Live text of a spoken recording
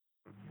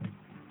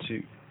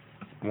2,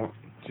 1,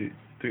 2,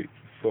 3,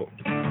 4.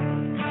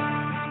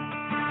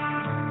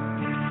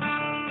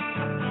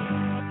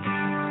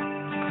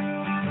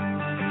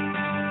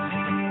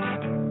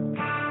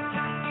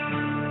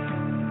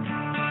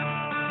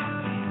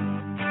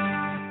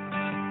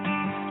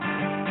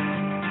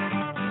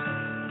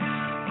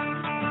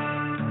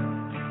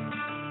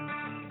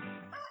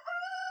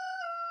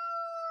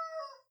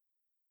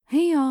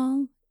 Hey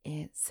y'all,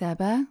 it's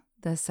Seba,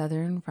 the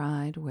Southern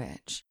Fried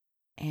Witch,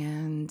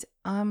 and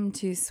I'm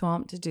too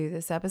swamped to do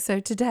this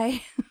episode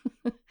today,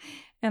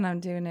 and I'm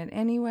doing it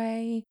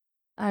anyway.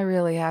 I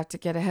really have to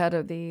get ahead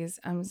of these.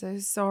 I'm so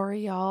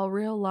sorry, y'all.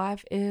 Real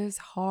life is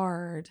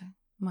hard.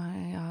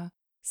 My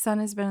son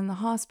has been in the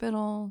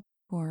hospital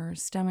for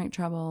stomach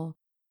trouble.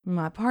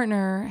 My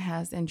partner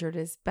has injured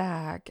his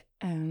back,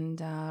 and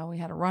we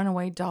had a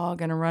runaway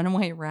dog and a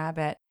runaway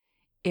rabbit.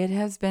 It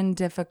has been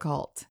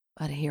difficult.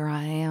 But here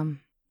I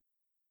am.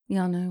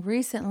 Y'all know,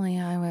 recently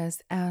I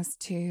was asked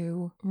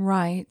to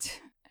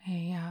write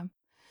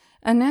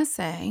an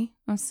essay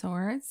of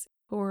sorts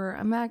for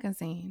a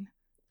magazine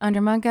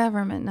under my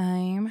government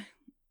name,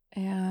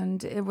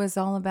 and it was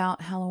all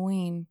about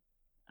Halloween.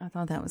 I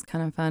thought that was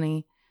kind of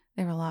funny.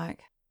 They were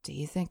like, "Do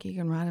you think you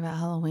can write about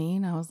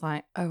Halloween?" I was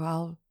like, "Oh,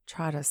 I'll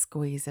try to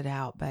squeeze it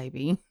out,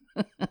 baby."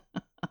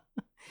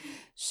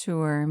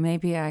 Sure,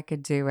 maybe I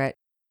could do it.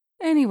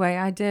 Anyway,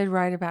 I did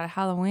write about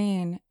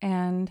Halloween,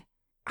 and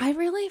I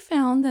really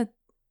found that,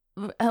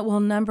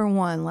 well, number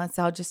one,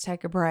 I'll just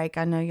take a break.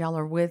 I know y'all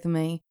are with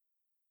me.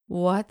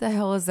 What the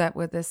hell is up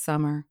with this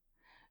summer?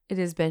 It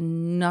has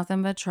been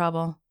nothing but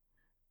trouble.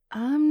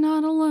 I'm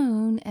not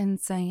alone in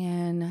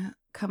saying,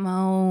 come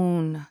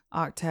on,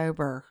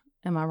 October.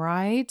 Am I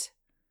right?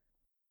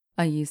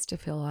 I used to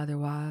feel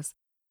otherwise.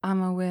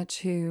 I'm a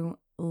witch who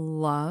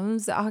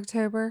loves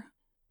October.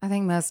 I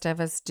think most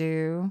of us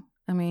do.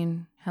 I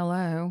mean,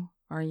 hello,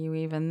 are you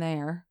even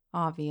there?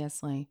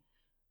 Obviously.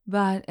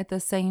 But at the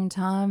same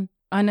time,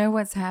 I know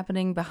what's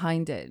happening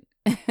behind it.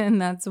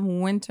 And that's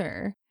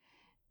winter.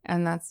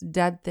 And that's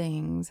dead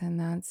things. And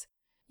that's,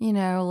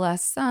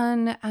 less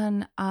sun.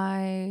 And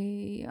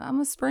I'm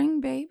a spring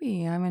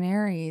baby. I'm an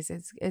Aries.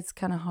 It's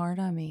kind of hard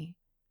on me.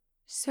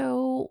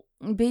 So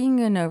being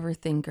an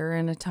overthinker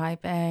and a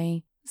type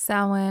A,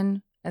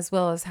 Samhain, as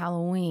well as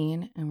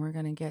Halloween, and we're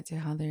going to get to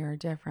how they are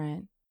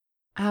different,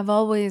 I've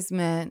always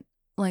meant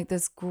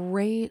this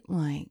great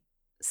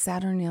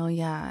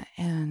Saturnalia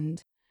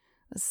and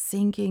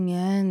sinking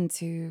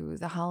into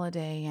the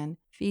holiday and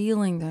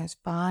feeling those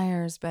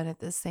fires, but at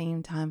the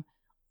same time,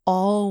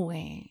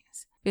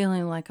 always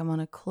feeling like I'm on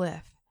a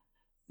cliff,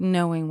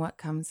 knowing what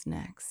comes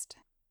next.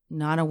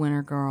 Not a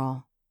winter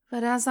girl.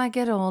 But as I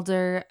get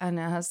older and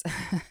as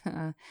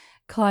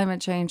climate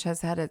change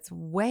has had its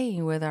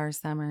way with our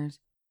summers,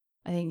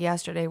 I think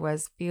yesterday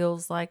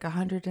feels like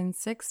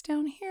 106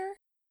 down here.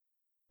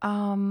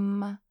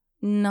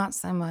 Not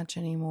so much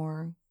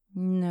anymore.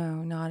 No,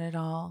 not at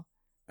all.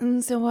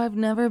 And so I've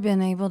never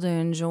been able to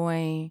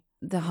enjoy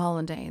the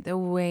holiday the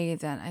way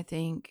that I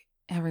think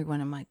everyone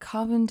in my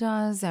coven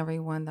does,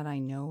 everyone that I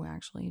know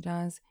actually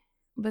does,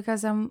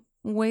 because I'm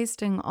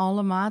wasting all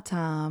of my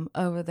time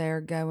over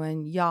there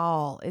going,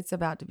 y'all, it's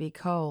about to be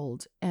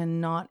cold, and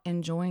not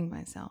enjoying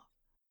myself.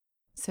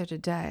 So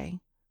today,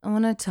 I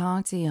want to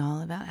talk to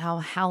y'all about how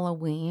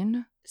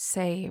Halloween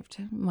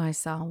saved my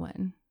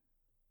Samhain.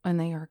 And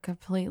they are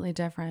completely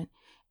different.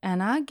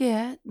 And I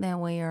get that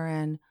we are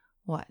in,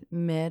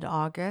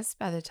 mid-August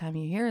by the time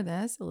you hear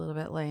this, a little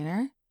bit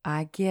later.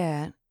 I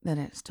get that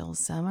it's still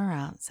summer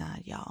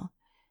outside, y'all.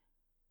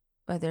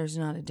 But there's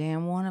not a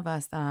damn one of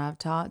us that I've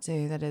talked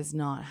to that is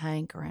not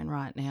hankering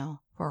right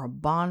now for a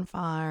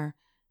bonfire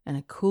and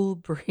a cool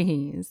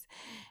breeze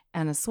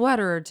and a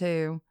sweater or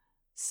two.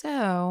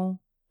 So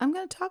I'm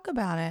going to talk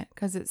about it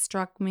because it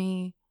struck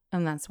me,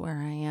 and that's where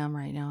I am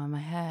right now in my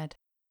head.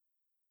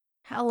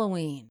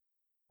 Halloween.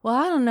 Well,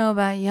 I don't know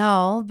about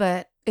y'all,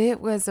 but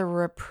it was a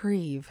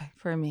reprieve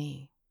for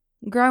me.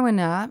 Growing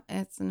up,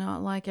 it's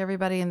not like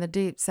everybody in the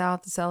Deep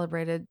South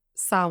celebrated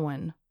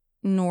Samhain,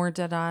 nor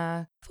did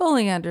I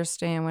fully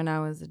understand when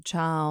I was a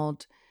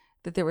child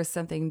that there was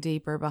something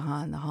deeper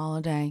behind the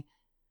holiday.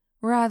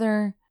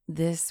 Rather,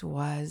 this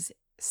was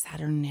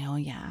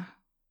Saturnalia.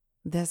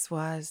 This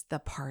was the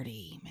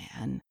party,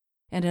 man.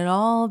 And it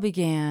all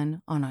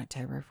began on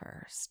October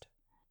 1st.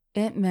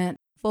 It meant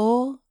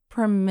full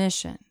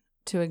permission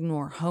to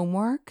ignore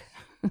homework,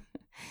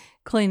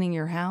 cleaning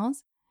your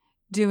house,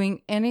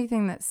 doing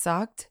anything that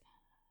sucked.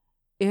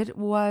 It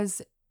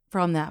was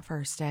from that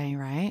first day,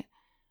 right?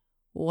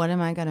 What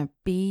am I going to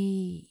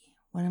be?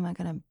 What am I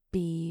going to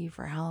be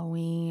for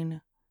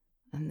Halloween?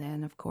 And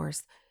then, of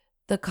course,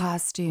 the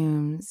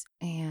costumes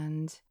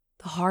and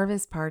the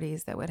harvest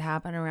parties that would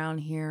happen around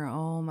here.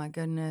 Oh, my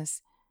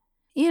goodness.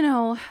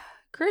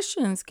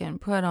 Christians can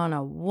put on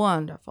a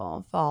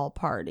wonderful fall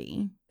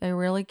party. They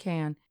really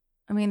can.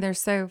 I mean, they're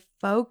so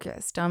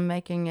focused on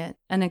making it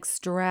an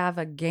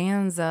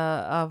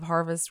extravaganza of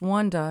Harvest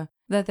Wanda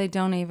that they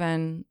don't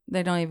even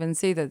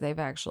see that they've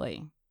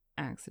actually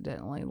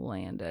accidentally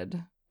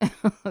landed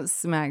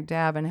smack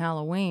dab in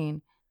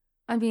Halloween.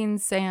 I mean,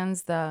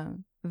 sans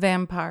the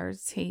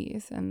vampire's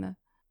teeth and the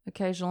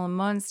occasional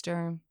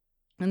monster.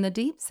 In the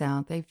Deep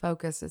South, they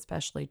focus,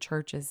 especially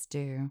churches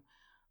do,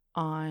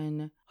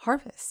 on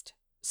harvest.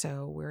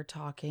 So we're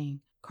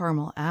talking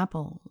caramel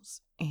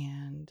apples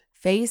and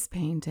face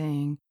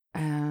painting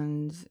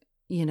and,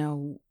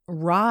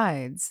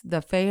 rides,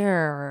 the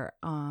fair,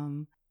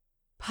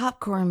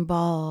 popcorn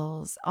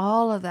balls,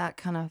 all of that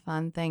kind of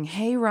fun thing.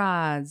 Hay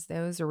rides,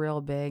 those are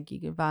real big. You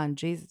can find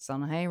Jesus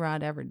on a hay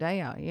ride every day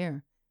out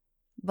here.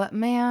 But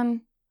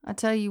man, I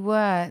tell you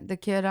what, the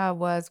kid I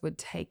was would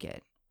take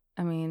it.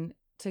 I mean,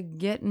 to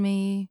get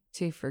me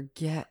to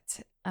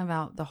forget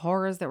about the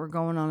horrors that were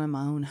going on in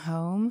my own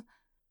home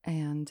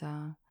and,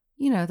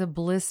 the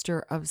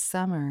blister of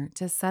summer,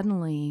 to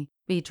suddenly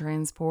be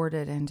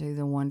transported into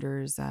the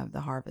wonders of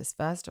the Harvest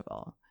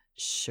Festival.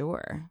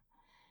 Sure.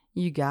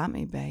 You got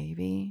me,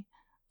 baby.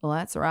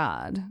 Let's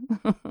ride.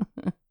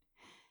 But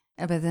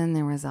then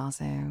there was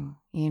also,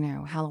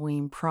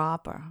 Halloween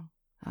proper.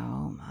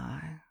 Oh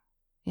my.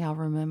 Y'all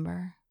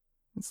remember?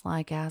 It's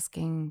like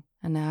asking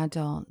an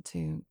adult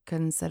to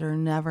consider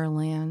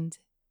Neverland.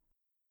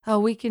 Oh,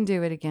 we can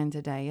do it again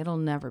today. It'll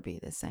never be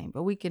the same,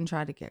 but we can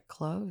try to get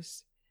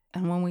close.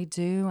 And when we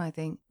do, I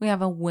think we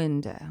have a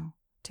window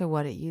to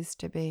what it used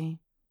to be.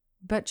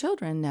 But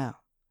children know.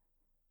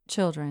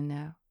 Children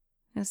know.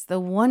 It's the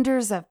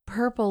wonders of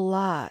purple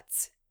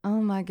lights.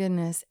 Oh my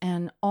goodness.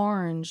 And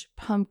orange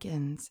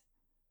pumpkins.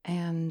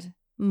 And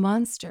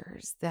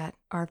monsters that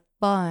are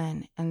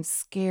fun and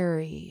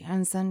scary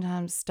and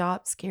sometimes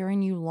stop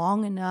scaring you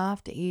long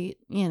enough to eat,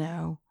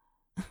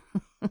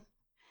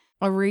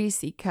 a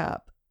Reese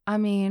cup. I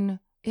mean,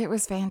 it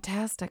was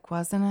fantastic,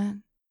 wasn't it?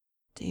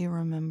 Do you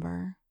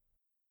remember?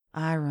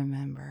 I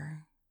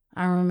remember.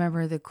 I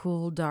remember the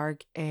cool,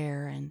 dark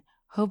air and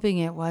hoping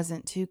it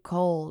wasn't too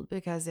cold,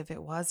 because if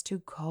it was too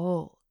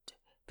cold,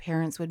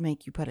 parents would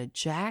make you put a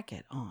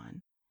jacket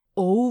on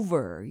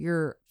over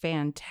your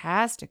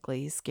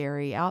fantastically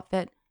scary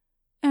outfit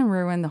and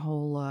ruin the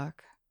whole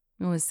look.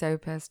 I was so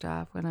pissed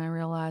off when I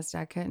realized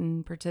I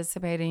couldn't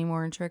participate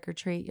anymore in trick or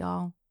treat,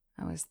 y'all.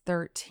 I was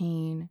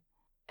 13,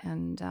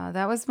 and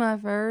that was my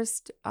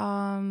first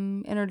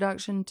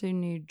introduction to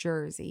New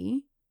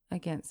Jersey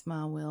against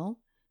my will.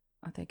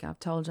 I think I've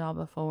told y'all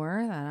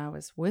before that I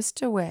was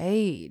whisked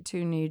away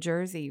to New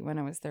Jersey when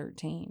I was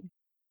 13,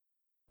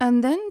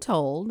 and then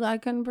told I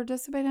couldn't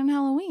participate in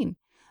Halloween.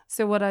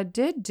 So what I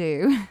did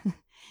do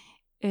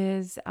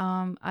is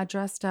I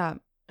dressed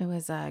up. It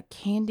was a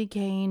candy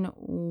cane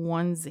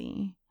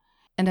onesie.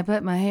 And I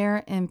put my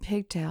hair in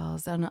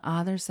pigtails on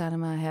either side of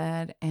my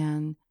head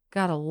and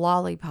got a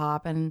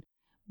lollipop. And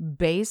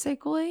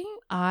basically,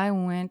 I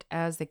went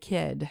as the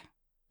kid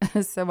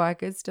so I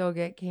could still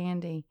get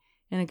candy.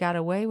 And I got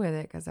away with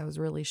it because I was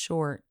really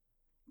short.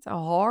 It's a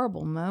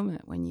horrible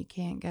moment when you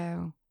can't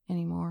go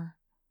anymore.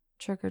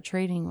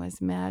 Trick-or-treating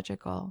was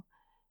magical.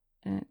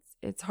 And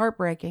it's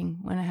heartbreaking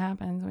when it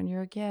happens when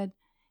you're a kid.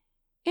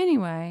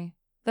 Anyway,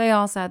 they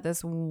also had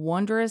this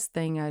wondrous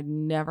thing I'd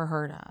never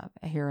heard of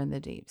here in the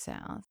Deep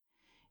South.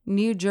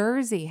 New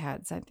Jersey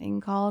had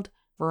something called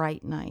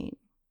Fright Night.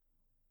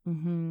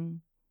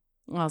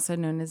 Also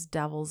known as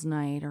Devil's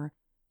Night, or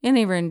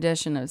any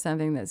rendition of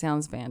something that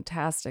sounds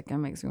fantastic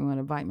and makes me want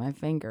to bite my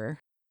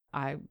finger.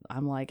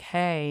 I'm like,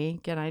 hey,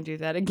 can I do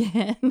that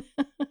again?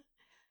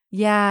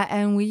 Yeah,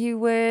 and we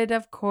would,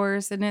 of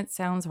course, and it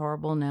sounds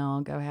horrible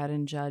now, go ahead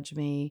and judge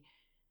me,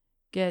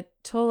 get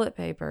toilet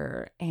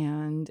paper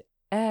and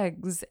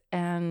eggs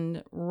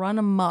and run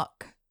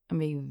amok and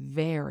be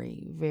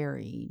very,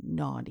 very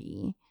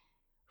naughty.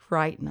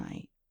 Fright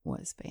Night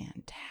was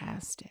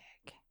fantastic.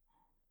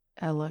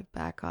 I look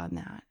back on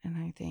that and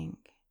I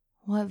think,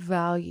 what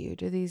value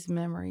do these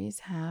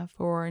memories have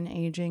for an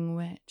aging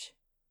witch?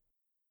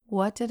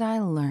 What did I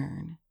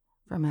learn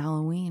from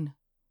Halloween?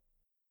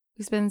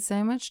 We spend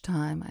so much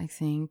time, I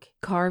think,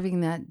 carving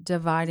that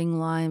dividing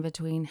line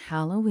between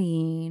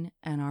Halloween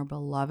and our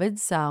beloved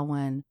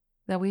Samhain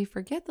that we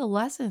forget the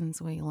lessons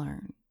we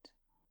learned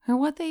or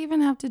what they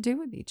even have to do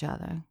with each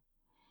other.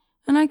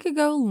 And I could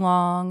go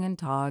long and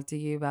talk to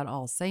you about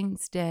All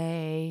Saints'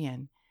 Day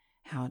and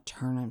how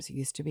turnips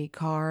used to be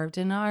carved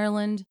in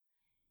Ireland.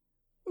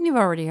 You've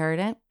already heard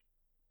it.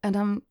 And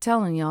I'm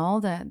telling y'all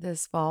that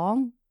this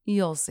fall,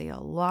 you'll see a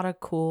lot of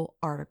cool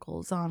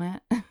articles on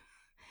it.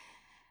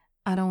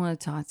 I don't want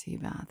to talk to you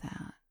about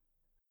that.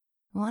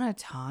 I want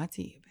to talk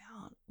to you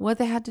about what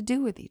they had to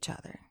do with each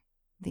other.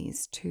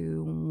 These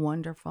two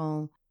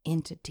wonderful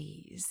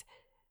entities,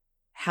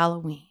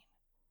 Halloween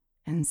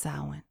and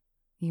Samhain.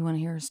 You want to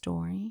hear a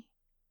story?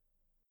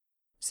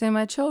 So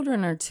my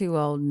children are too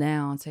old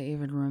now to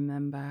even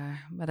remember,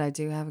 but I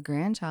do have a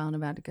grandchild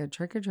about to go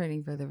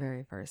trick-or-treating for the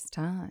very first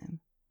time.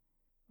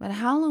 But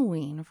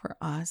Halloween for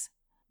us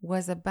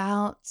was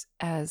about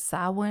as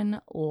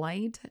Samhain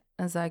light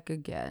as I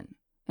could get,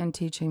 and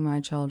teaching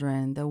my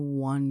children the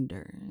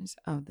wonders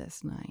of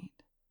this night.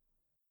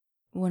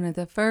 One of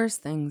the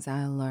first things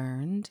I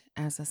learned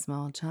as a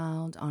small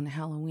child on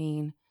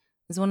Halloween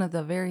is one of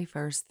the very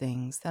first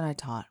things that I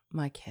taught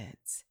my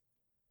kids.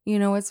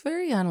 It's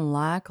very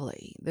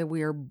unlikely that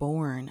we are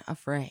born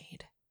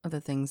afraid of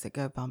the things that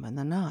go bump in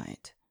the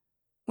night.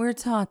 We're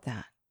taught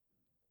that.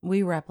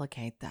 We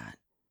replicate that.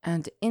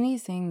 And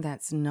anything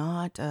that's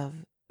not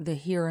of the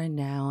here and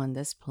now in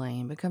this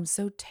plane becomes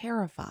so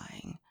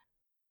terrifying.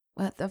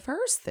 But the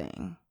first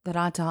thing that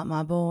I taught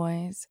my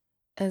boys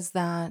is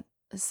that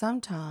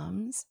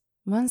sometimes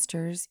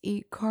monsters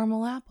eat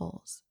caramel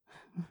apples.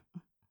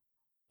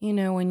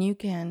 When you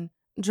can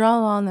draw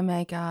on the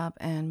makeup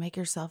and make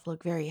yourself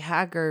look very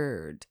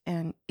haggard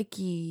and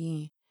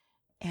icky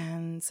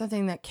and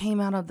something that came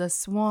out of the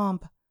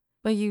swamp,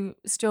 but you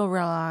still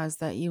realize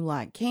that you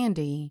like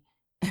candy.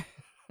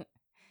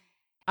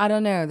 I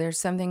don't know. There's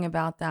something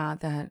about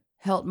that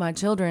helped my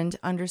children to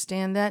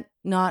understand that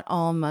not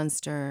all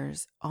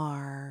monsters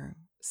are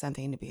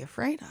something to be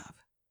afraid of.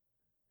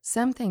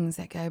 Some things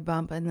that go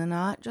bump in the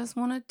night just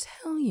want to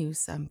tell you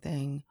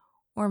something,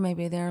 or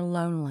maybe they're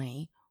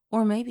lonely,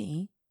 or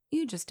maybe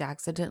you just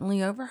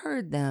accidentally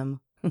overheard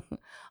them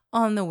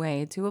on the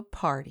way to a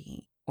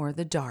party, or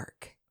the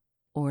dark,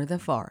 or the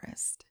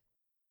forest.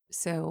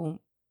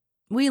 So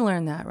we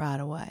learned that right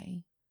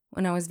away.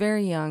 When I was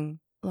very young,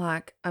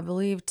 like I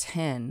believe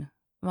 10,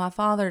 my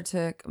father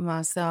took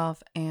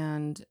myself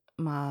and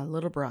my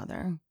little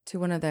brother to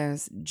one of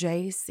those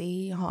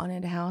JC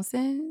haunted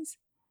houses.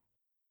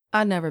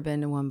 I'd never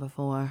been to one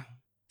before,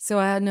 so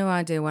I had no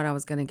idea what I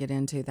was going to get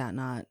into that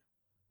night.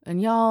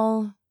 And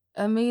y'all,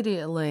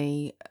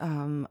 immediately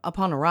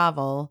upon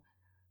arrival,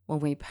 when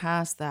we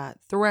passed that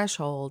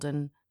threshold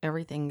and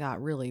everything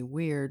got really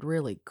weird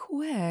really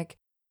quick,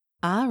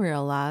 I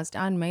realized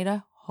I'd made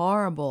a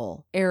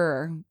horrible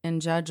error in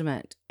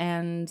judgment,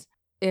 and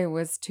it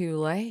was too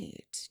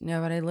late.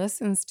 Nobody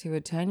listens to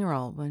a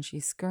 10-year-old when she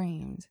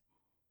screams.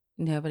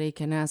 Nobody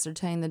can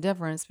ascertain the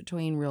difference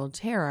between real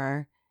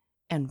terror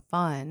and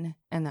fun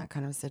in that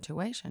kind of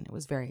situation. It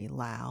was very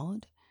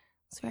loud.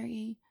 It was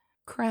very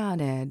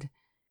crowded.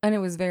 And it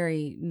was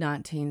very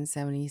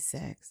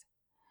 1976.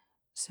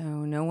 So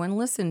no one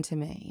listened to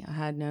me. I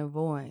had no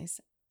voice.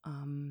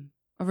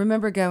 I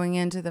remember going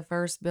into the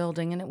first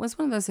building, and it was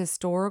one of those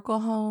historical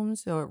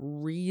homes, so it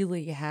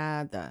really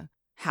had the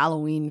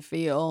Halloween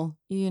feel,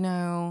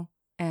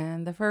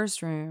 And the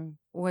first room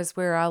was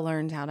where I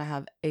learned how to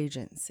have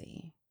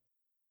agency.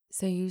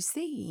 So you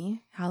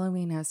see,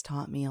 Halloween has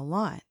taught me a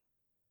lot.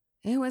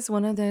 It was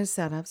one of those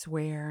setups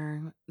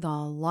where the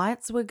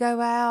lights would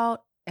go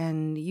out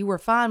and you were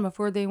fine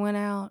before they went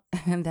out,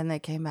 and then they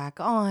came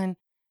back on,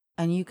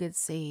 and you could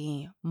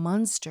see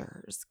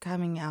monsters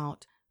coming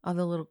out of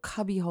the little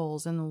cubby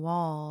holes in the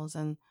walls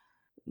and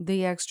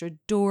the extra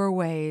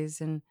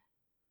doorways, and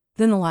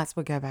then the lights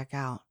would go back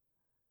out.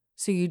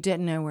 So you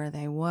didn't know where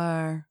they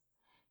were.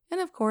 And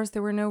of course,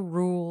 there were no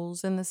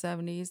rules in the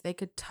 70s. They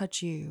could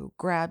touch you,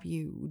 grab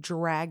you,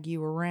 drag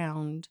you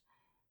around.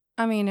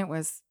 I mean, it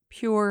was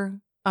pure,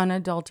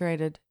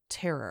 unadulterated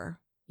terror,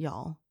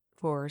 y'all,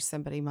 for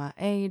somebody my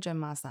age and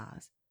my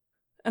size.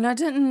 And I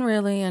didn't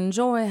really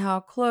enjoy how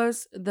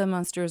close the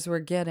monsters were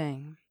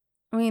getting.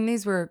 I mean,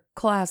 these were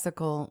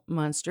classical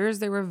monsters.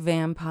 They were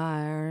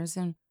vampires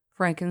and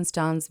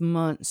Frankenstein's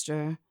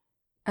monster.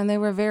 And they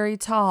were very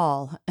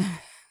tall.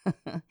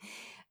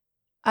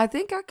 I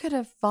think I could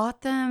have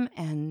fought them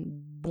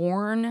and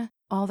borne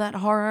all that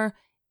horror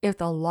if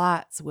the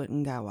lights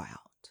wouldn't go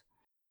out.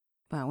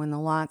 But when the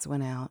lights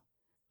went out,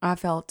 I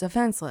felt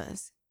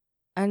defenseless.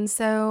 And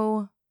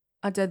so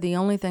I did the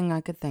only thing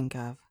I could think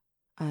of.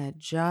 I had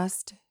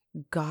just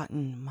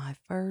gotten my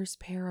first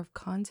pair of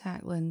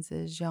contact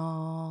lenses,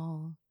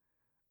 y'all.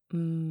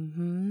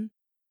 You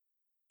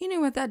know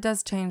what? That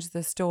does change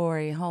the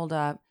story. Hold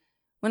up.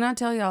 When I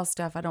tell y'all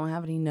stuff, I don't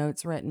have any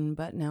notes written,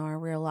 but now I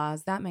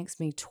realize that makes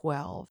me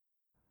 12.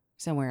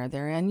 Somewhere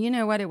there. And you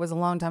know what? It was a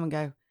long time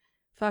ago.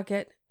 Fuck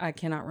it. I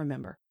cannot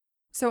remember.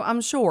 So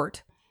I'm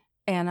short,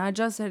 and I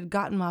just had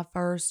gotten my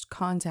first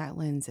contact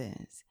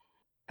lenses.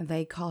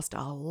 They cost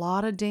a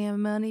lot of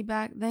damn money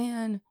back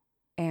then.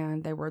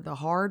 And they were the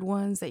hard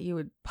ones that you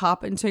would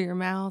pop into your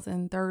mouth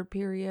in third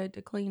period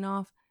to clean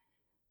off,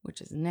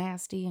 which is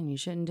nasty and you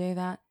shouldn't do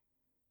that.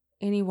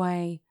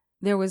 Anyway,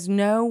 there was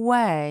no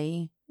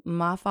way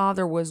my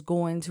father was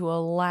going to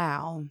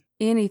allow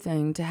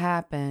anything to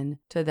happen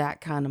to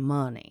that kind of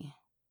money.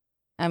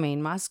 I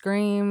mean, my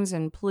screams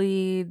and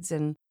pleads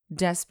and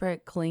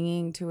desperate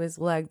clinging to his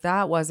leg,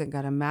 that wasn't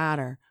going to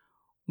matter.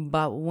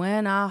 But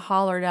when I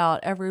hollered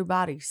out,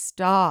 "Everybody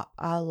stop,"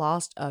 I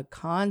lost a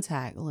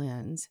contact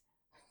lens,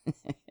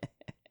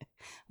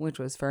 which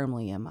was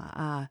firmly in my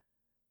eye.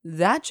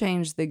 That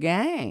changed the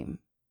game.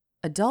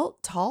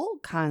 Adult, tall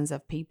kinds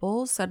of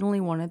people suddenly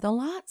wanted the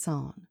lights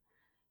on.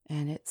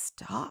 And it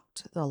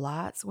stopped. The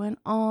lights went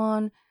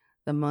on.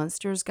 The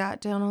monsters got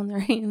down on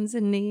their hands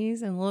and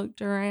knees and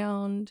looked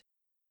around.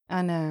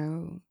 I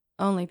know,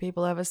 only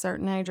people of a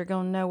certain age are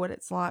going to know what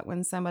it's like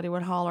when somebody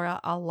would holler out,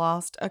 "I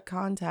lost a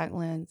contact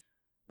lens."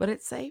 But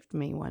it saved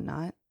me one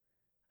night.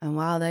 And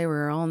while they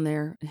were on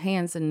their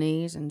hands and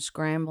knees and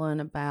scrambling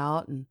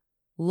about and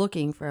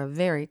looking for a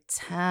very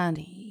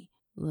tiny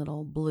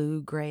little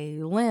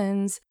blue-gray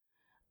lens,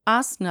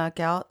 I snuck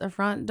out the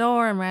front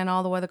door and ran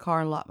all the way to the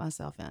car and locked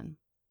myself in.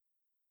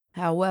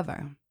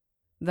 However,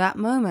 that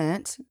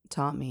moment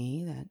taught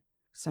me that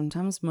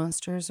sometimes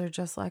monsters are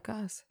just like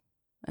us.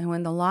 And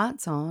when the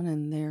light's on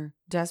and they're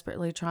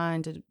desperately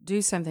trying to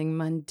do something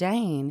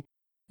mundane,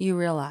 you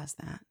realize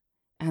that.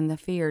 And the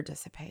fear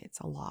dissipates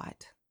a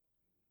lot.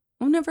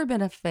 I've never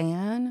been a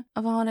fan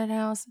of haunted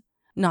house.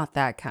 Not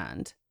that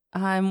kind.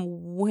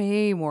 I'm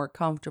way more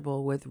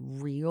comfortable with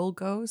real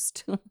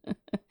ghosts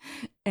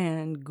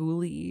and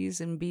ghoulies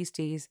and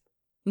beasties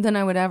than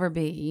I would ever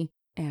be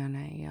in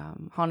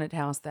a haunted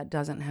house that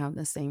doesn't have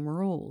the same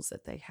rules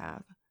that they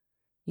have.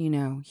 You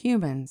know,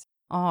 humans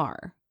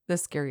are the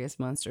scariest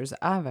monsters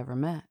I've ever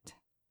met.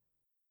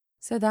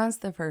 So that's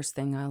the first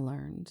thing I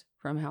learned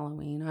from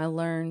Halloween. I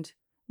learned,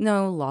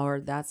 no,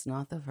 Lord, that's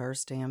not the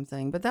first damn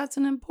thing, but that's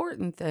an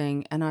important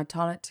thing. And I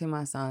taught it to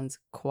my sons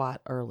quite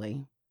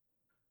early.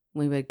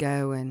 We would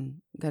go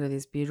to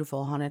these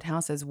beautiful haunted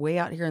houses way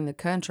out here in the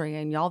country,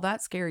 and y'all,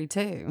 that's scary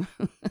too.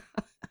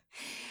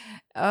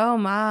 Oh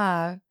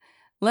my.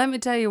 Let me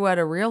tell you what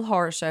a real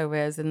horror show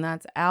is, and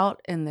that's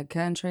out in the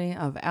country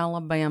of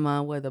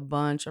Alabama with a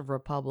bunch of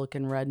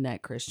Republican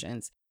redneck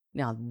Christians.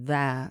 Now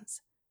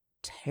that's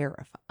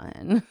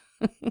terrifying.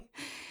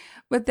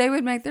 But they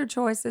would make their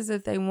choices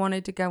if they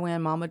wanted to go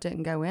in. Mama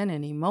didn't go in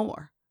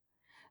anymore.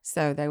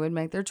 So they would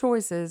make their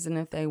choices, and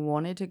if they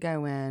wanted to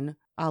go in,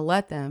 I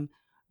let them.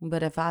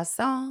 But if I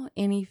saw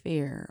any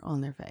fear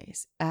on their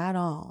face at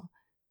all,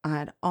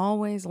 I'd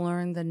always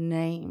learned the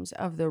names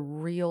of the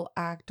real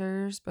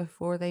actors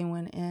before they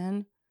went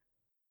in.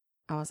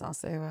 I was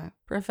also a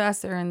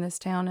professor in this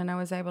town, and I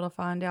was able to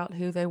find out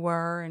who they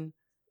were, and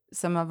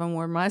some of them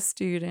were my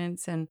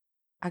students, and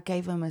I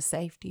gave them a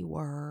safety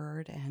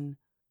word and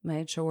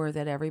made sure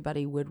that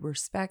everybody would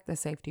respect the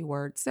safety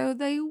word. So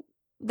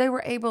they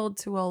were able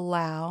to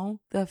allow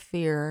the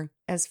fear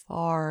as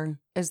far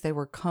as they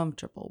were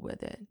comfortable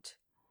with it.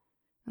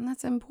 And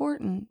that's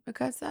important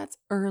because that's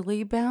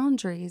early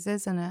boundaries,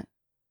 isn't it?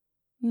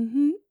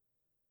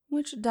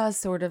 Which does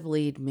sort of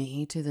lead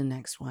me to the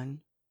next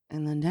one.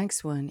 And the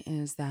next one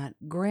is that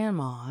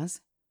grandmas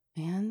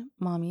and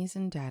mommies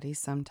and daddies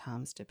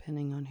sometimes,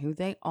 depending on who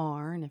they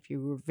are, and if you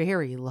were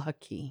very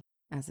lucky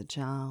as a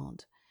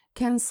child,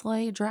 can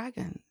slay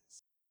dragons.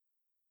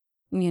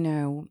 You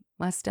know,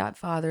 my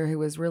stepfather, who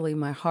was really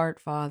my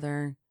heart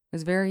father,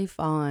 was very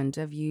fond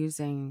of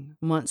using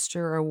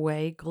Monster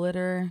Away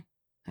glitter.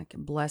 I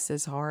can bless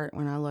his heart.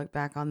 When I look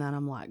back on that,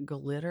 I'm like,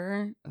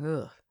 glitter?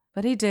 Ugh.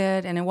 But he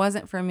did, and it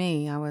wasn't for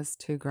me. I was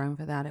too grown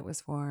for that. It was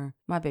for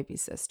my baby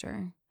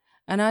sister.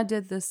 And I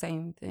did the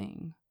same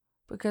thing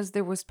because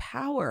there was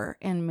power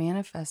in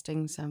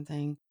manifesting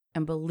something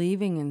and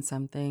believing in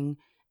something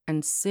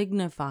and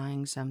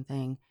signifying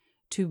something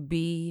to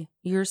be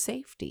your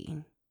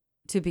safety,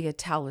 to be a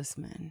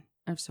talisman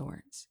of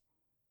sorts.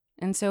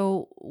 And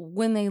so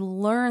when they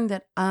learned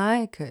that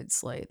I could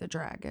slay the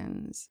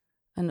dragons,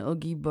 an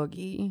oogie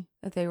boogie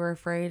that they were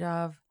afraid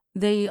of,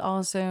 they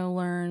also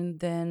learned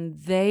then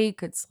they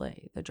could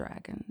slay the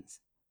dragons.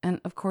 And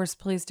of course,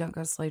 please don't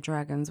go slay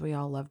dragons. We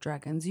all love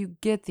dragons. You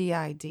get the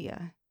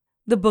idea.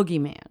 The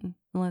boogeyman.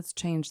 Let's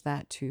change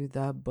that to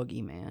the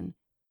boogeyman.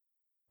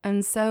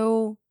 And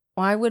so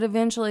I would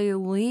eventually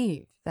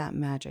leave that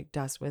magic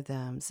dust with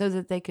them so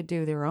that they could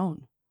do their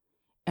own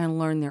and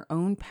learn their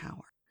own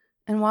power.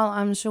 And while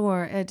I'm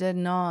sure it did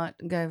not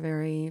go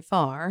very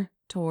far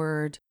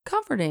toward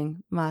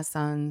comforting my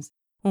sons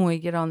when we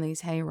get on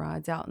these hay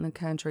rides out in the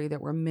country that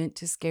were meant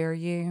to scare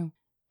you,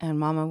 and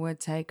Mama would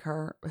take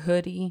her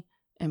hoodie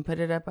and put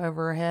it up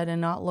over her head and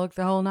not look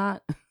the whole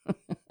night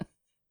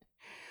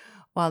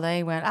while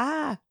they went,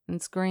 ah,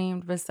 and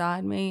screamed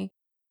beside me.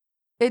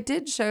 It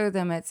did show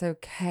them it's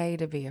okay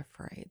to be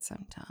afraid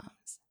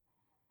sometimes,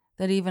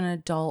 that even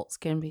adults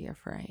can be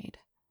afraid.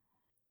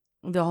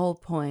 The whole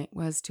point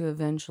was to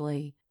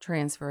eventually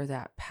transfer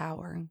that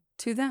power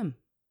to them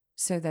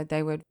so that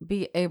they would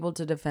be able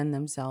to defend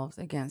themselves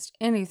against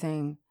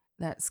anything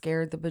that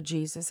scared the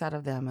bejesus out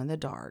of them in the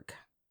dark.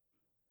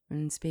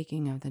 And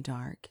speaking of the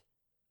dark,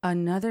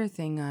 another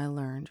thing I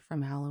learned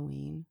from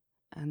Halloween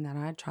and that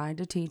I tried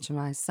to teach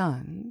my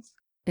sons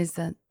is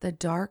that the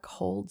dark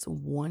holds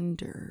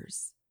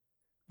wonders,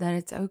 that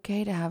it's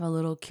okay to have a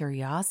little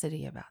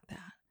curiosity about that.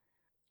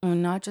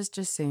 And not just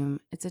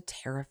assume it's a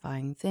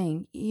terrifying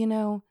thing. You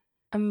know,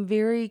 I'm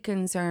very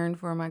concerned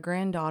for my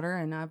granddaughter,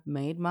 and I've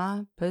made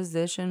my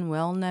position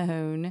well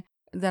known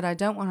that I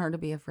don't want her to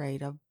be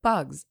afraid of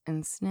bugs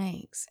and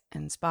snakes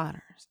and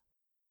spiders.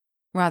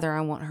 Rather,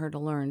 I want her to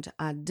learn to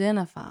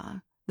identify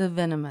the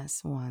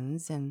venomous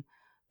ones and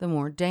the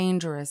more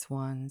dangerous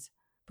ones,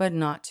 but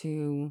not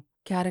to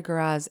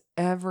categorize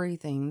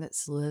everything that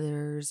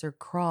slithers or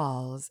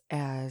crawls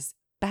as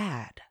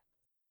bad.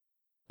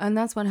 And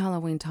that's what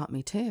Halloween taught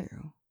me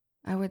too.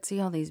 I would see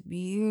all these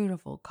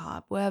beautiful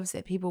cobwebs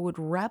that people would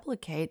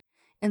replicate,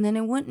 and then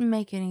it wouldn't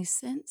make any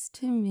sense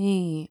to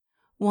me.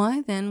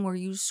 Why then were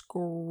you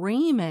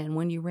screaming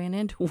when you ran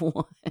into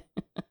one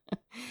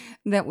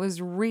that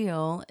was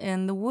real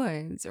in the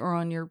woods or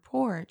on your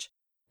porch?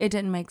 It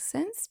didn't make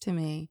sense to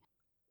me.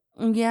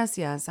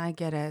 Yes, I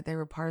get it. They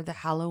were part of the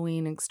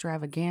Halloween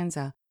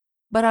extravaganza.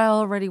 But I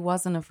already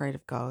wasn't afraid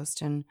of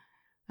ghosts. And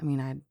I mean,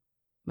 I'd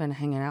been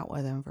hanging out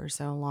with them for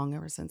so long,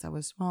 ever since I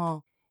was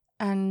small.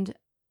 And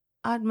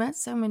I'd met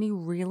so many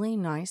really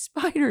nice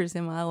spiders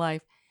in my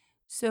life.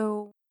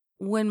 So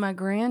when my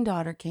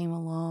granddaughter came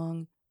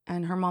along,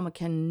 and her mama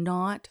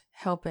cannot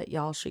help it,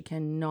 y'all. She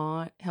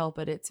cannot help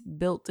it. It's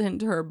built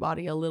into her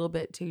body a little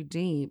bit too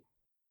deep.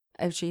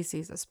 If she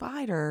sees a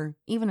spider,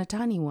 even a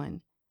tiny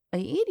one, a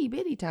itty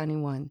bitty tiny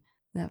one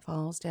that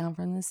falls down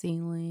from the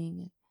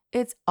ceiling,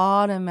 it's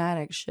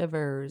automatic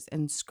shivers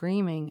and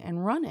screaming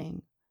and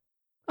running.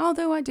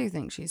 Although I do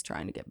think she's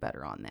trying to get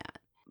better on that.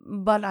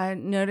 But I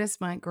noticed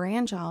my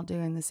grandchild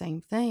doing the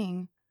same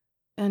thing.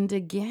 And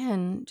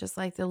again, just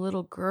like the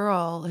little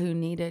girl who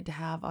needed to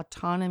have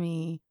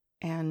autonomy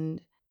and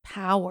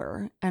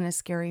power in a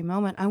scary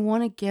moment, I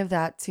want to give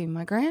that to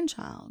my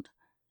grandchild.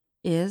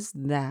 Is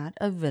that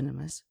a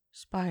venomous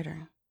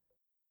spider?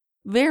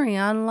 Very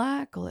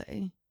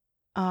unlikely.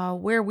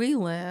 Where we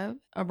live,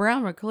 a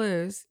brown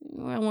recluse,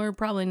 well, we're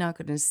probably not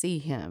going to see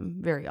him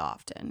very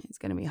often. He's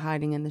going to be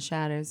hiding in the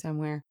shadows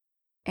somewhere.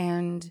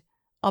 And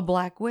a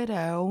black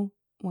widow,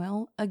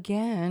 well,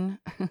 again,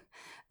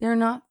 they're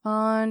not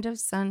fond of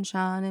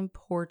sunshine and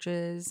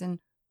porches and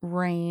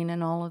rain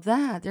and all of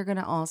that. They're going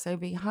to also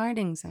be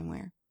hiding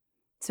somewhere.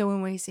 So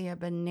when we see a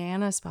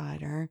banana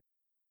spider,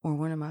 or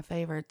one of my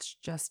favorites,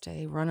 just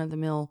a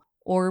run-of-the-mill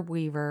orb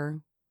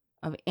weaver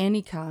of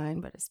any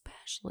kind, but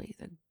especially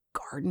the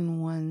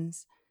garden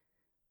ones,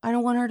 I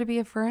don't want her to be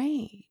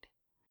afraid.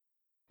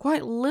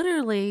 Quite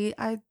literally,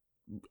 I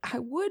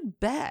would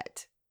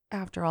bet,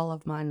 after all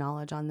of my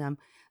knowledge on them,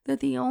 that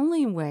the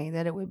only way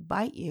that it would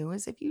bite you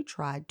is if you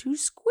tried to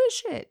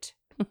squish it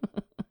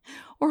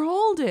or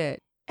hold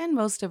it. And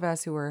most of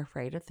us who are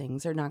afraid of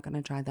things are not going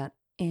to try that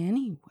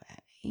anyway.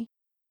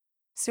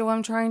 So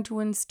I'm trying to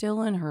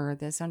instill in her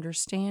this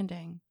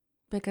understanding,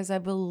 because I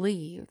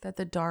believe that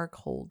the dark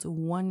holds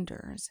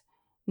wonders,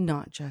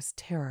 not just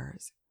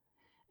terrors.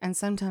 And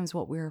sometimes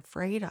what we're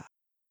afraid of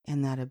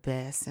in that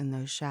abyss, in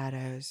those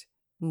shadows,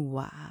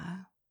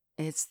 why,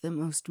 it's the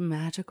most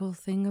magical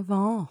thing of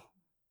all.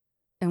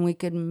 And we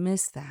could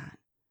miss that.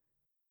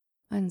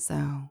 And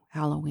so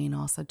Halloween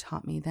also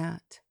taught me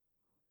that.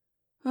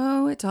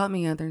 Oh, it taught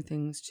me other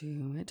things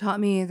too. It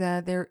taught me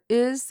that there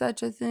is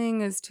such a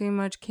thing as too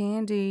much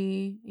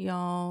candy,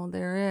 y'all.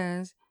 There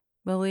is.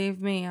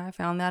 Believe me, I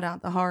found that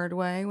out the hard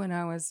way when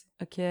I was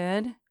a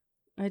kid.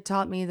 It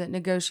taught me that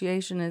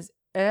negotiation is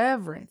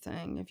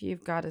everything if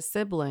you've got a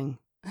sibling.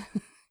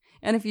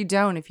 And if you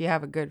don't, if you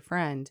have a good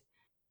friend.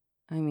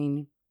 I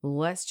mean,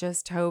 let's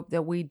just hope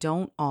that we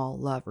don't all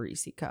love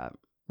Reese Cup,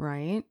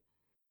 right?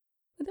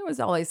 But there was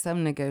always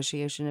some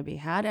negotiation to be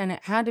had, and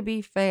it had to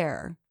be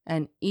fair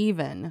and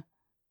even.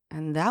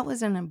 And that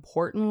was an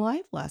important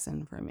life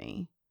lesson for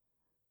me.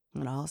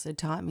 It also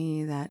taught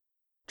me that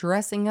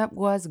dressing up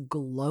was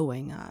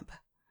glowing up.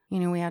 You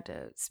know, we had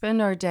to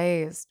spend our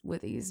days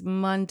with these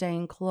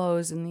mundane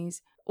clothes and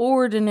these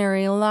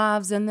ordinary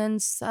lives, and then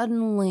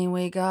suddenly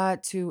we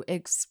got to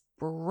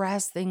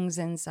express things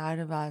inside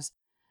of us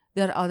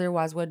that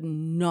otherwise would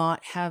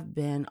not have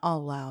been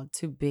allowed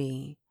to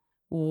be.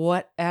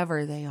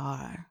 Whatever they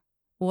are,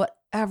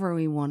 whatever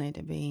we wanted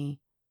to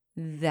be,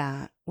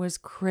 that was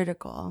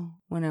critical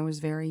when I was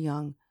very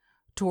young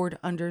toward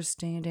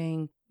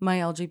understanding my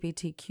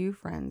LGBTQ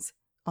friends,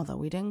 although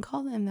we didn't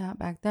call them that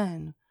back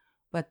then.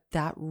 But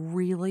that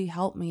really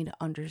helped me to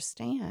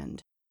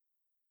understand.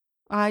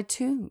 I,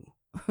 too,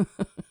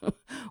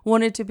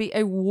 wanted to be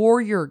a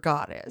warrior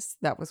goddess.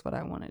 That was what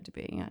I wanted to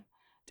be. I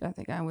don't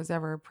think I was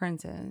ever a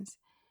princess.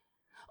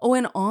 Oh,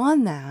 and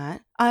on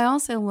that, I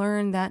also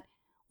learned that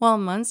while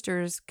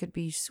monsters could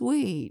be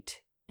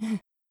sweet,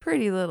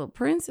 pretty little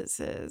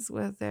princesses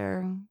with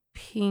their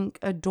pink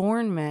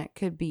adornment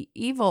could be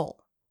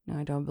evil. Now,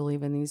 I don't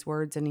believe in these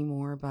words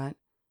anymore, but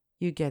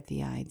you get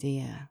the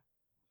idea.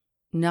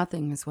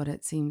 Nothing is what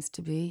it seems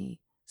to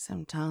be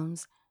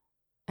sometimes,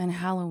 and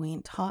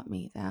Halloween taught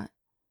me that.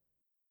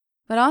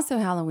 But also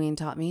Halloween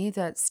taught me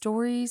that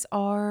stories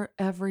are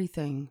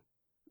everything.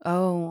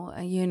 Oh,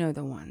 you know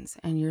the ones,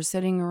 and you're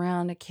sitting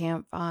around a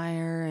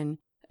campfire and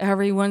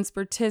everyone's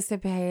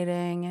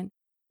participating, and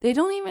they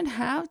don't even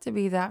have to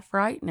be that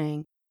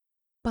frightening.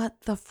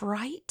 But the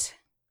fright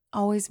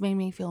always made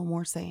me feel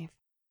more safe.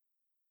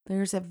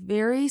 There's a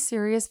very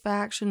serious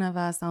faction of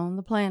us on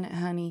the planet,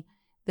 honey,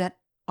 that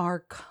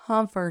are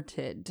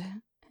comforted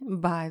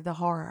by the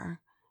horror.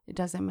 It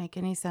doesn't make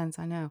any sense,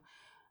 I know.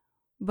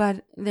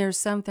 But there's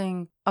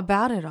something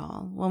about it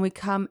all when we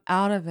come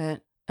out of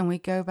it and we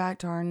go back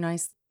to our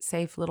nice,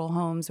 safe little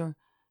homes, or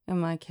in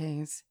my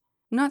case,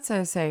 not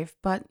so safe,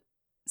 but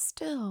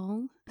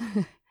still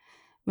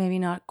maybe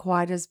not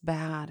quite as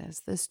bad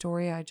as the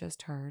story I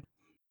just heard.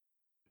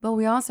 But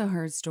we also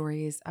heard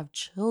stories of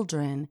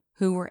children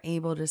who were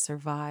able to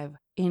survive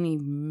any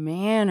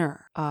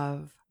manner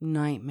of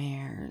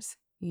nightmares,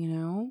 you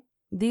know?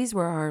 These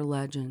were our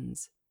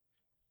legends.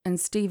 And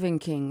Stephen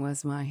King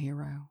was my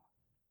hero.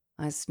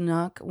 I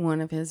snuck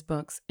one of his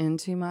books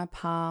into my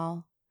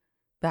pile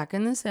Back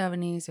in the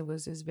 70s, it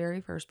was his very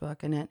first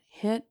book, and it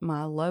hit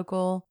my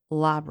local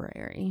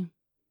library.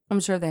 I'm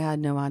sure they had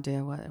no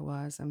idea what it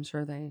was. I'm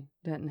sure they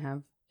didn't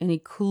have any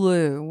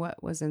clue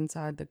what was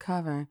inside the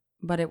cover,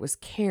 but it was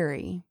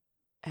Carrie,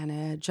 and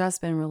it had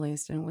just been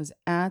released, and it was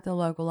at the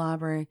local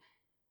library,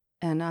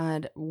 and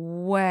I'd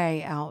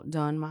way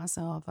outdone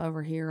myself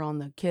over here on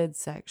the kids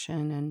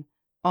section, and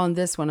on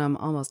this one, I'm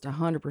almost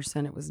 100%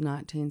 it was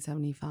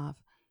 1975,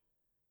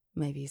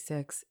 maybe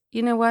 6.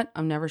 You know what?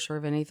 I'm never sure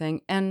of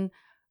anything, and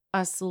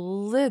I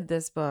slid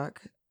this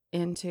book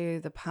into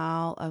the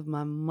pile of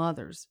my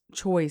mother's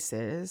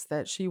choices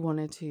that she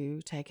wanted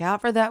to take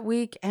out for that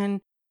week. And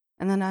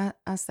then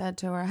I said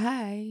to her,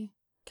 "Hey,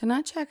 can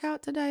I check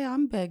out today?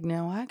 I'm big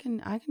now. I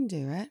can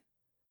do it."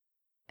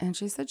 And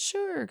she said,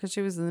 "Sure," because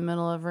she was in the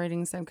middle of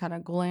reading some kind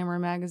of glamour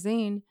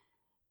magazine.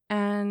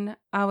 And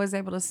I was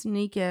able to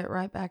sneak it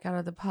right back out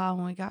of the pile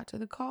when we got to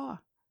the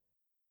car.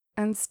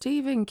 And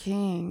Stephen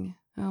King,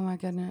 oh my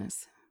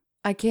goodness.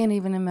 I can't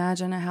even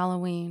imagine a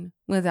Halloween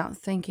without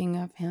thinking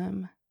of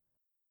him.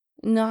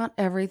 Not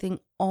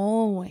everything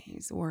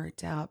always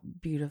worked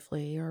out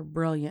beautifully or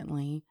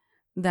brilliantly.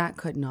 That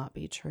could not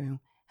be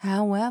true.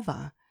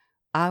 However,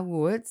 I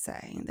would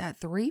say that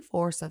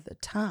 3/4 of the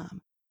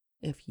time,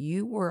 if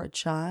you were a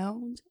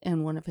child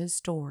in one of his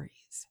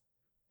stories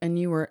and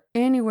you were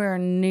anywhere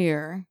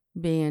near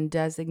being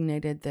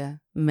designated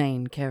the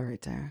main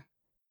character,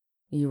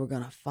 you were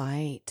going to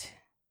fight.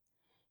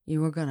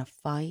 You were going to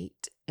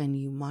fight, and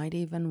you might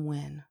even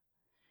win.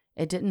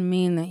 It didn't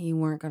mean that you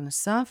weren't going to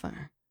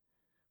suffer,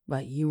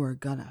 but you were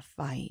going to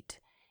fight.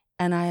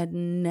 And I had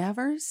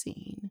never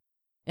seen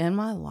in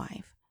my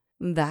life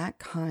that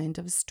kind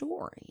of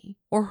story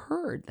or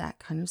heard that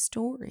kind of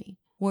story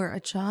where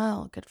a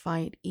child could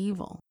fight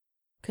evil,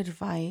 could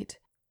fight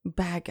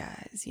bad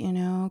guys,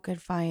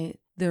 could fight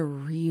the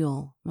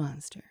real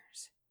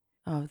monsters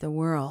of the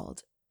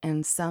world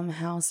and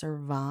somehow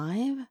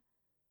survive.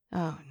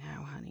 Oh,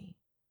 no, honey.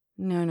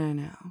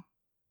 No.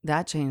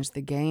 That changed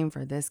the game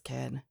for this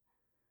kid.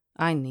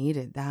 I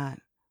needed that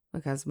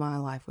because my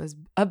life was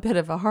a bit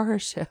of a horror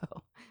show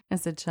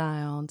as a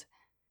child.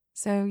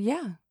 So,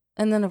 yeah.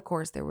 And then, of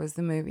course, there was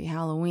the movie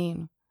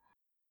Halloween.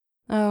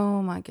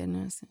 Oh, my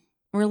goodness.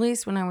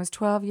 Released when I was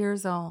 12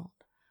 years old,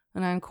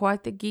 and I'm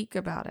quite the geek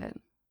about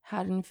it.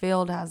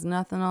 Haddonfield Has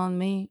Nothing on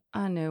Me.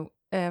 I knew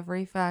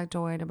every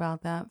factoid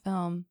about that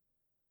film.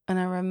 And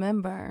I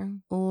remember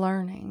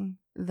learning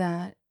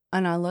that,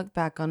 and I look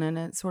back on it and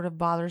it's sort of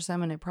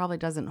bothersome and it probably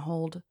doesn't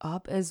hold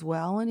up as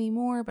well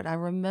anymore, but I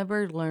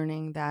remember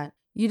learning that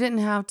you didn't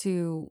have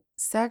to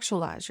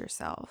sexualize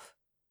yourself.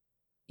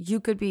 You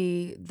could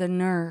be the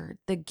nerd,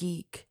 the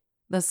geek,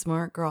 the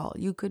smart girl.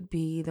 You could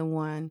be the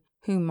one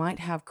who might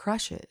have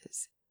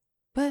crushes,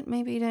 but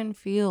maybe didn't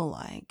feel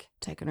like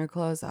taking her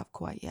clothes off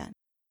quite yet.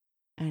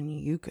 And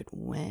you could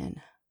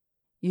win.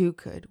 You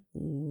could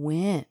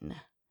win.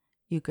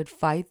 You could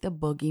fight the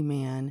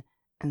boogeyman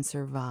and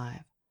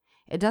survive.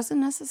 It doesn't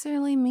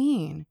necessarily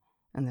mean,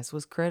 and this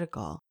was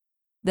critical,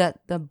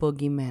 that the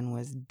boogeyman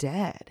was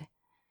dead.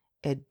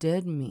 It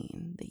did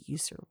mean that you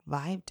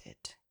survived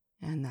it.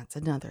 And that's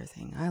another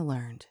thing I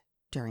learned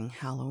during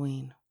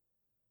Halloween.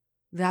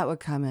 That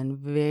would come in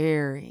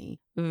very,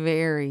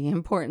 very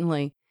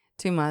importantly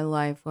to my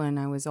life when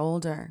I was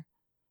older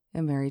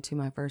and married to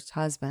my first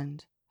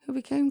husband, who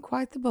became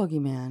quite the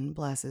boogeyman,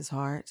 bless his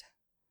heart.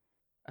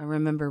 I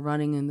remember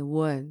running in the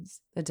woods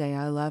the day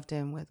I left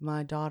him with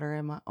my daughter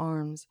in my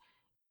arms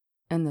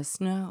in the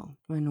snow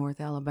in North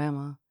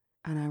Alabama,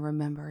 and I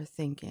remember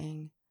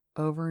thinking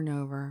over and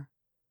over,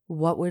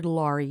 what would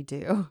Laurie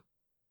do?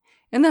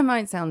 And that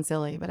might sound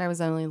silly, but I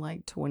was only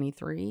like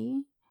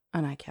 23,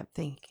 and I kept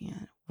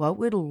thinking, what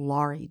would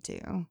Laurie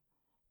do?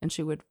 And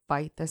she would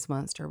fight this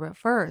monster, but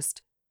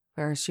first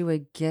she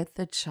would get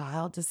the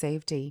child to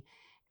safety,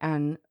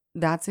 and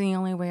that's the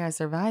only way I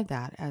survived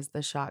that, as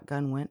the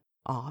shotgun went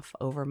off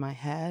over my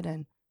head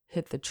and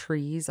hit the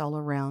trees all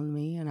around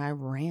me, and I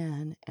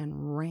ran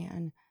and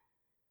ran.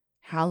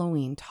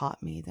 Halloween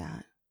taught me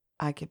that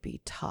I could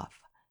be tough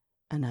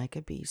and I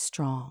could be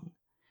strong.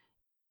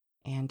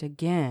 And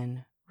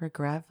again,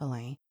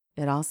 regretfully,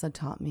 it also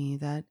taught me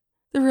that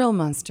the real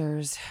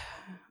monsters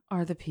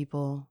are the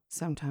people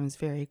sometimes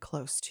very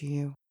close to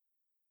you.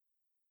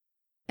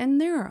 And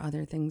there are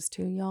other things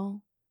too,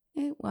 y'all.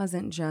 It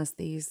wasn't just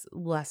these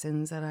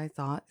lessons that I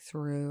thought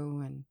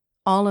through and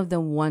all of the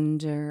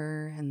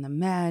wonder and the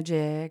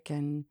magic.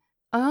 And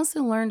I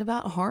also learned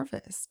about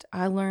harvest.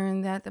 I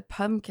learned that the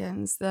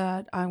pumpkins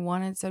that I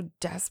wanted so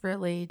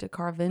desperately to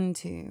carve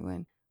into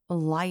and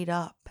light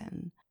up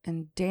and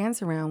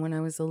dance around when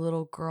I was a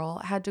little girl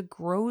had to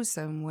grow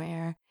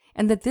somewhere.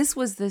 And that this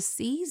was the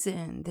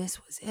season. This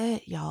was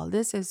it, y'all.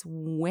 This is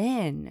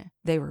when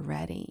they were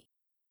ready.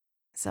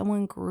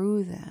 Someone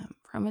grew them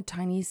from a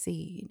tiny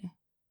seed.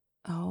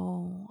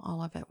 Oh,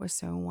 all of it was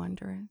so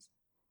wondrous.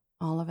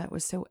 All of it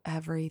was so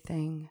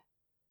everything.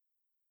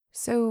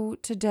 So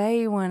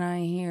today when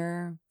I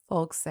hear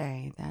folks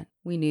say that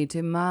we need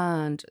to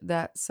mind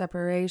that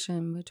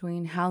separation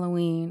between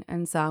Halloween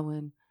and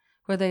Samhain,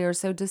 where they are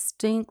so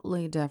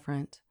distinctly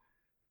different,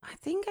 I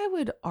think I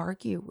would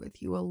argue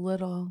with you a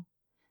little.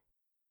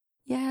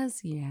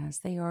 Yes,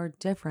 they are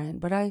different,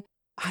 but I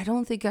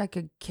don't think I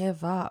could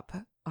give up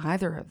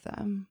either of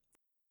them.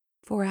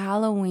 For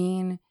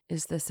Halloween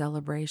is the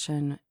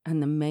celebration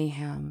and the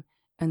mayhem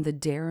and the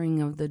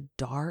daring of the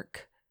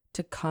dark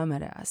to come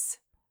at us.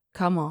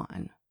 Come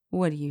on,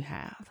 what do you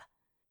have?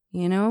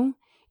 You know,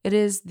 it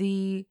is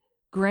the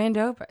grand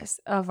opus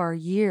of our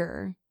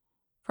year,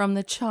 from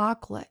the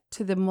chocolate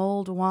to the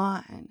mulled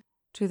wine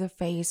to the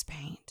face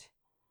paint.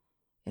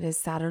 It is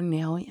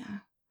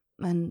Saturnalia,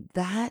 and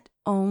that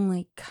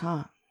only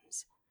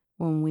comes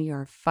when we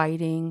are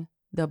fighting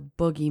the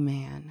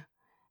boogeyman.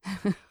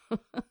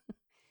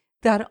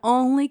 That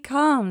only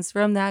comes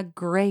from that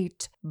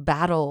great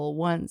battle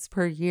once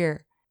per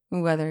year.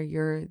 Whether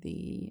you're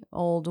the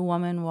old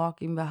woman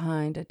walking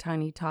behind a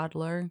tiny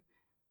toddler,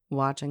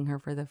 watching her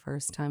for the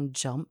first time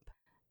jump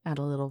at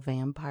a little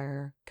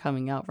vampire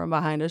coming out from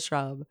behind a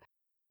shrub,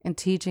 and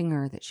teaching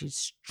her that she's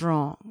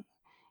strong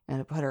and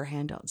to put her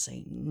hand out and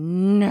say,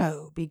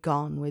 "No, be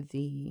gone with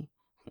thee."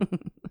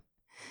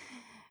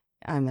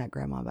 I'm that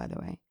grandma, by the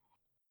way.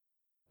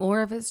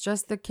 Or if it's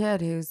just the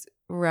kid who's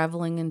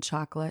reveling in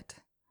chocolate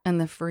and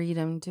the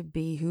freedom to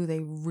be who they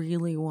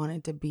really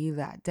wanted to be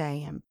that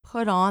day and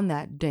put on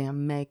that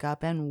damn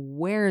makeup and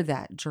wear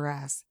that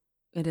dress.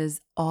 It is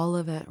all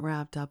of it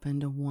wrapped up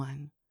into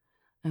one.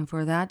 And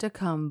for that to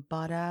come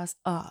butt ass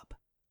up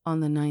on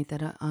the night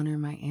that I honor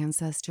my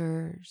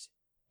ancestors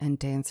and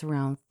dance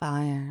around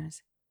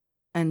fires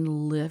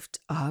and lift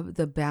up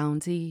the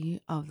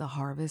bounty of the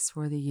harvest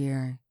for the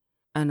year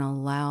and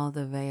allow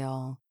the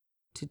veil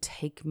to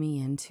take me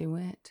into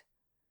it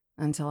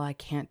until I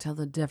can't tell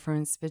the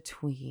difference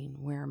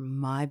between where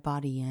my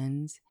body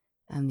ends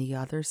and the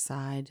other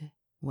side,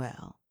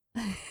 well,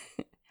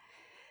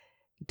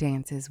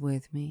 dances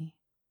with me.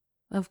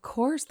 Of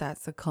course,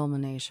 that's the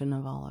culmination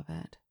of all of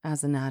it.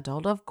 As an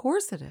adult, of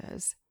course it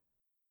is.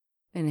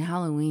 And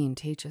Halloween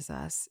teaches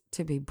us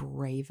to be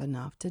brave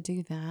enough to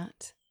do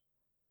that.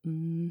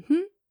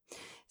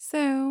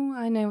 So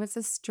I know it's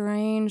a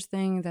strange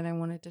thing that I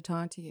wanted to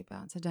talk to you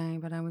about today,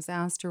 but I was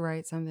asked to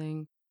write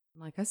something,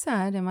 like I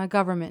said, in my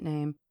government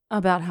name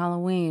about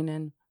Halloween,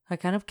 and I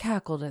kind of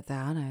cackled at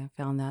that. I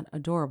found that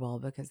adorable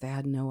because they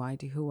had no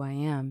idea who I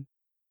am.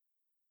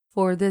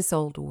 For this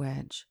old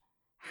witch,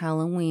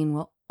 Halloween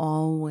will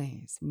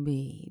always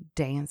be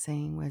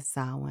dancing with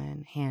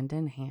Samhain hand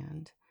in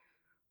hand,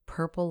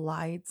 purple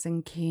lights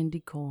and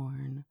candy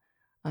corn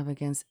up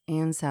against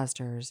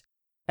ancestors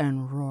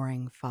and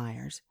roaring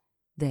fires.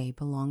 They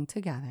belong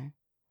together.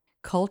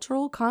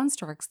 Cultural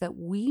constructs that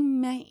we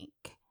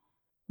make,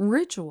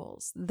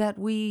 rituals that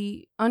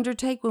we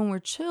undertake when we're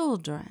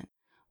children,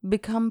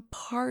 become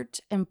part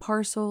and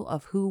parcel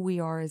of who we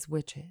are as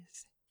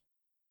witches.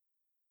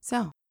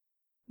 So,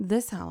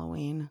 this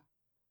Halloween,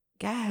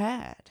 go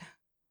ahead.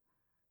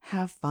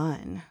 Have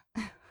fun.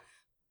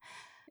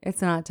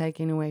 It's not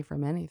taking away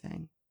from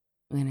anything.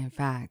 And in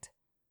fact,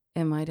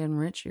 it might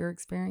enrich your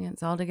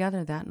experience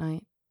altogether that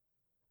night.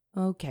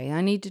 Okay,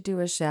 I need to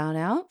do a shout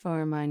out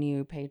for my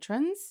new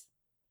patrons.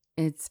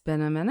 It's been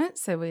a minute,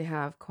 so we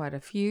have quite a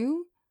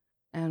few.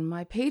 And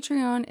my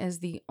Patreon is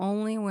the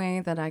only way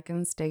that I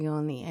can stay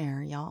on the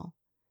air, y'all.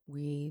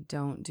 We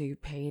don't do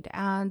paid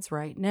ads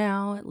right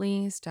now, at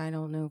least. I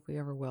don't know if we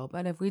ever will,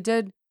 but if we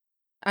did,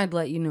 I'd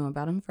let you know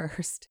about them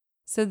first.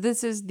 So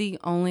this is the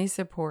only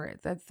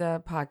support that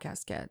the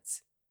podcast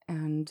gets,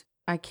 and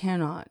I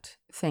cannot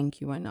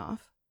thank you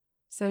enough.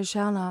 So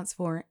shout outs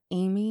for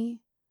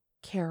Amy,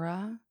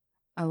 Kara,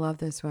 I love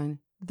this one,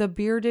 The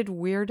Bearded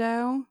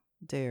Weirdo,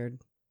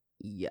 dude,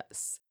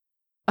 yes,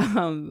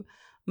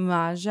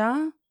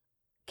 Maja,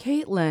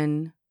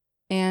 Caitlin,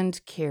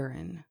 and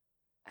Karen.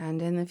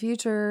 And in the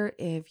future,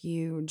 if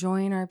you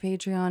join our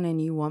Patreon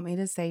and you want me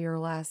to say your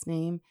last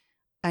name,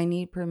 I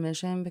need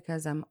permission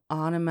because I'm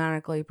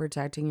automatically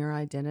protecting your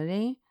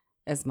identity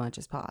as much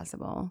as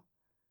possible.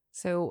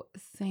 So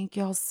thank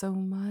y'all so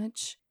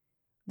much.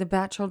 The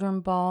Bat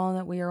Children Ball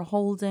that we are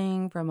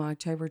holding from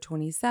October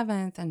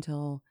 27th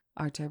until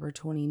October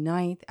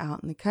 29th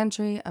out in the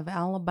country of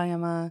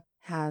Alabama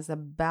has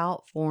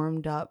about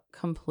formed up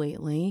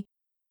completely.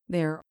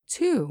 There are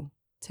 2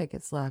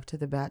 tickets left to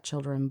the Bat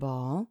Children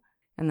Ball,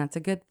 and that's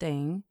a good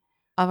thing.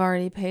 I've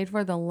already paid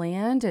for the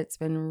land. It's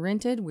been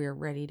rented. We're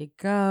ready to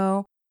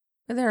go.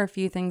 But there are a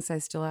few things I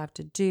still have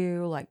to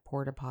do, like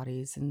porta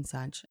potties and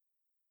such.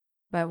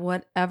 But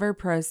whatever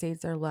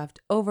proceeds are left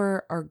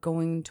over are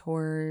going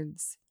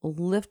towards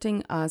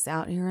lifting us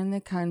out here in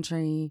the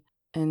country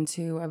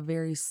into a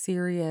very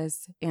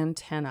serious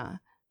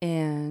antenna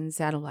and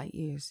satellite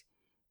use.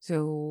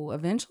 So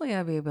eventually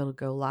I'll be able to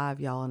go live,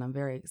 y'all, and I'm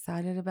very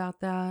excited about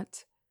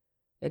that.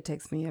 It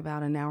takes me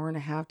about an hour and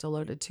a half to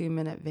load a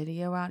 2-minute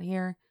video out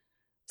here.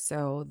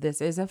 So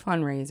this is a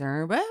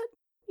fundraiser, but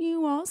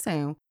you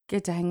also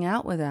get to hang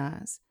out with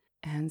us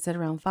and sit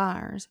around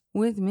fires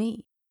with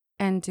me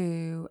and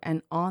do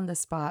an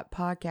on-the-spot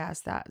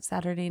podcast that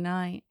Saturday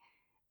night.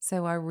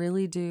 So I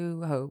really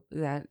do hope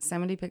that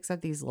somebody picks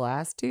up these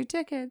last 2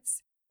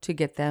 tickets To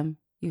get them,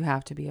 you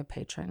have to be a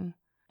patron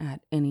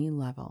at any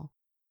level.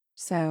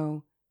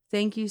 So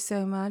thank you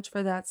so much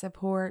for that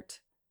support.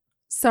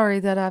 Sorry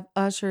that I've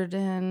ushered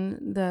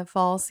in the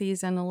fall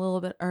season a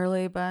little bit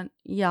early, but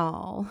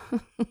y'all,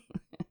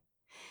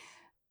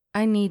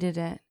 I needed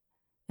it,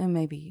 and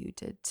maybe you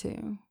did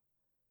too.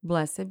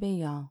 Blessed be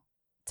y'all.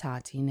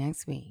 Talk to you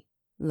next week.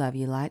 Love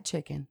you like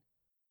chicken.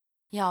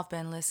 Y'all have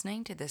been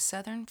listening to the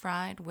Southern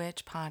Fried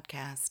Witch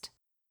Podcast.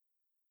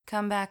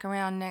 Come back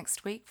around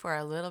next week for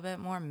a little bit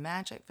more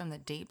magic from the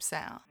Deep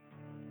South.